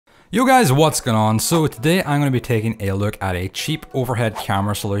Yo guys, what's going on? So today I'm going to be taking a look at a cheap overhead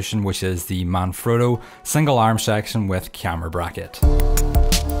camera solution, which is the Manfrotto single arm section with camera bracket.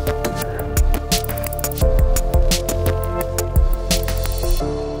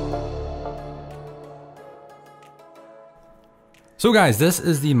 So guys, this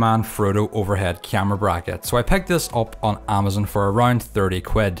is the Manfrotto overhead camera bracket. So I picked this up on Amazon for around 30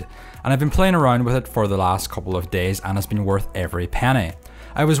 quid, and I've been playing around with it for the last couple of days and it's been worth every penny.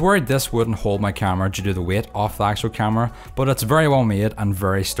 I was worried this wouldn't hold my camera due to the weight of the actual camera, but it's very well made and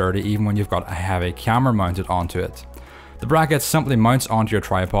very sturdy even when you've got a heavy camera mounted onto it. The bracket simply mounts onto your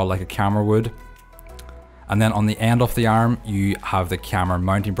tripod like a camera would, and then on the end of the arm you have the camera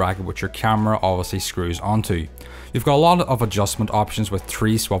mounting bracket which your camera obviously screws onto. You've got a lot of adjustment options with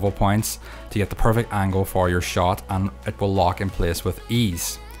 3 swivel points to get the perfect angle for your shot, and it will lock in place with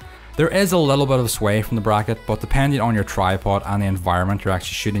ease. There is a little bit of sway from the bracket, but depending on your tripod and the environment you're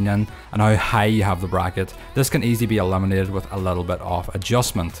actually shooting in and how high you have the bracket, this can easily be eliminated with a little bit of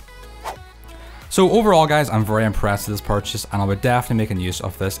adjustment. So overall guys, I'm very impressed with this purchase and I'll be definitely making use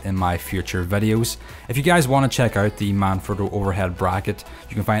of this in my future videos. If you guys want to check out the Manfrotto overhead bracket,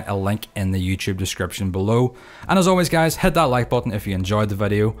 you can find a link in the YouTube description below. And as always guys, hit that like button if you enjoyed the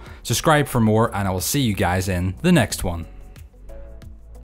video, subscribe for more, and I will see you guys in the next one.